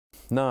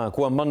Nā,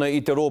 kua mana I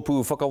te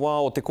rōpū whakawā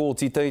o te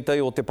kōti teitei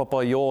o te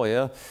papa i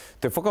oia,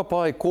 te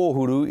whakapai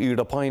kōhuru I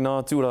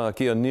rapainātura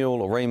kia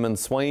Neil Raymond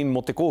Swain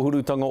mo te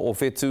kōhurutanga o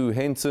Whetu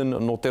Hansen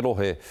no te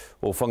rohe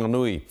o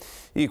Whanganui.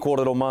 I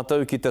kōrero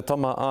mātou ki te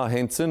tama a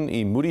Hansen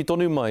I muri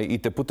tonu mai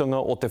I te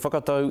putanga o te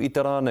whakatau I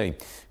te rānei.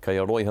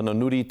 Kei a Roihana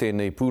Nuri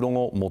tēnei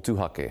pūrongo mō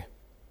tuhake.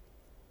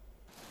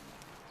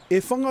 E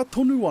whanga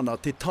tonu ana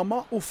te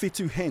tama o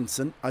Whetu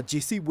Hansen a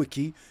Jesse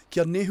Wiki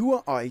kia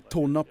nehua ai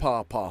tōna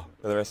pāpā.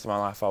 For the rest of my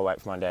life I'll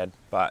wait for my dad,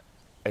 but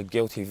a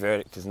guilty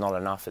verdict is not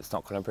enough, it's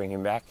not going to bring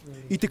him back.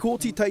 I te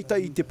kōti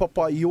teitei I te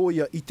papa I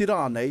oia I te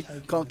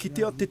rānei, ka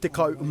kitea te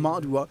tekau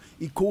mārua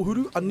I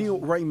kōhuru a Neil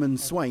Raymond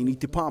Swain I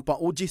te pāpā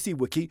o Jesse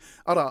Wiki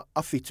ara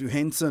a Whetu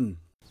Hansen.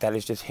 That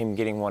is just him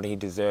getting what he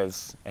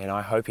deserves, and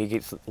I hope he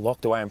gets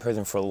locked away in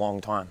prison for a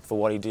long time for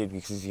what he did,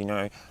 because, you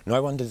know,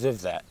 no one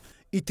deserves that.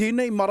 I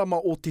tēnei marama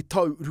o te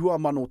tau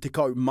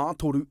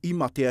 2013 I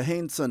matea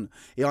Hansen,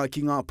 e ai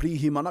ki ngā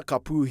prihimana ka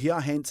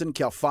pūhia Hansen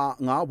kia whā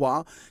ngā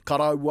wā, ka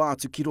rau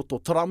atu ki roto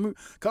taramu,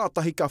 ka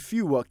atahi ka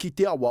whiua ki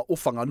te awa o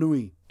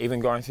Whanganui. Even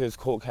going through this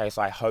court case,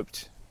 I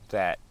hoped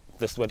that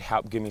this would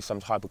help give me some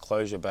type of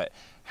closure, but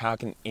how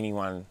can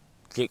anyone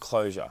get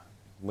closure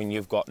when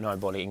you've got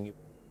nobody in you?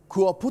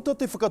 Kua puta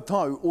te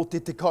whakatau o te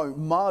tekau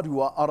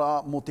mārua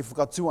ara mo te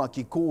whakatua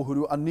ki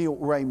kōhuru a Neil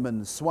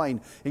Raymond Swain.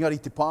 Engari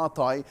te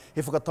pātai,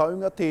 he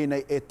whakataunga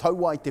tēnei e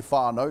tauai te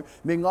whānau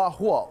me ngā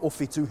hoa o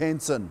Whetu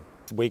Hansen.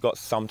 We got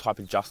some type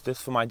of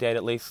justice for my dad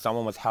at least.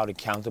 Someone was held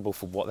accountable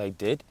for what they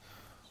did.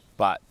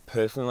 But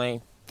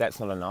personally, that's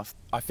not enough.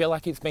 I feel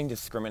like he's been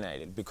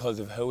discriminated because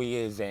of who he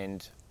is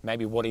and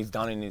maybe what he's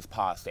done in his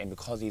past and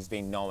because he's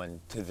been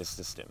known to the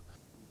system.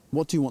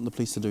 What do you want the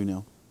police to do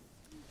now?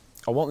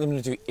 I want them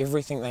to do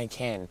everything they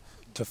can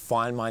to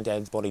find my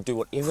dad's body, do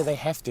whatever they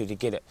have to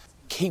get it.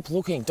 Keep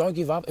looking, don't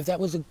give up. If that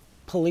was a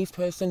police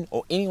person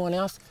or anyone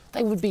else,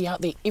 they would be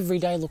out there every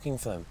day looking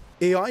for them.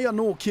 E ai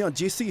anō kia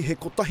Jesse he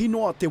kotahi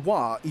noa te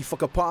wā I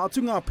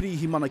whakapātu ngā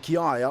prihimana ki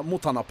aia mo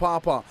tana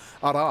pāpā,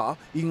 arā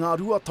I ngā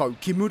rua tau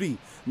ki muri,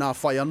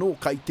 nā whai anō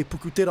kai te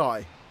puku te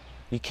rai.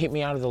 You keep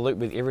me out of the loop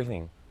with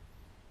everything.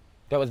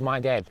 That was my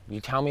dad. You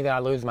tell me that I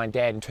lose my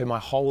dad and turn my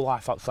whole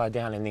life upside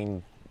down and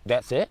then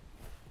that's it?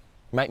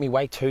 Make me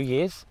wait 2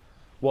 years?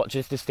 What,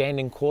 just to stand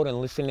in court and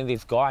listen to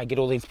this guy get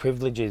all these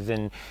privileges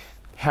and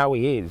how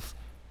he is?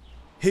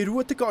 He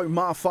rua te kau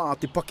mā whā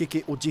te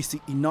pakeke o Jesse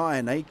I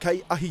nāianei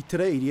kei ahi te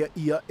reiria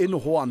ia e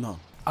noho ana.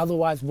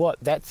 Otherwise what,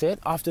 that's it?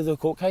 After the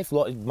court case,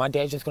 what, my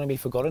dad's just going to be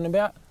forgotten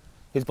about?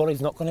 His body's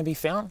not going to be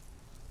found?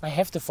 They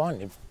have to find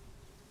him.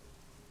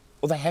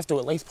 Or they have to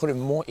at least put in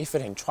more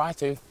effort and try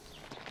to.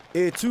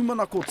 E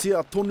tūmanako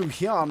tia tonu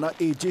hiana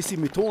e Jesse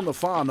me tōna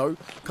whānau,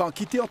 ka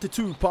kitea te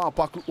tū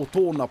pāpaku o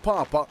tōna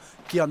pāpa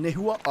kia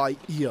nehua ai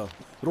ia.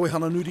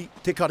 Roihana Nuri,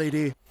 te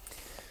Karere.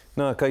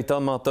 Nā, kei tā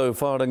mātou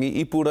whārangi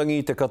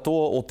ipurangi te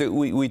katoa o te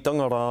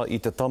uiuitanga rā I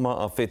te tama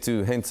a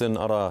Whetu Hansen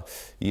ara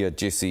ia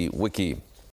Jesse Wiki.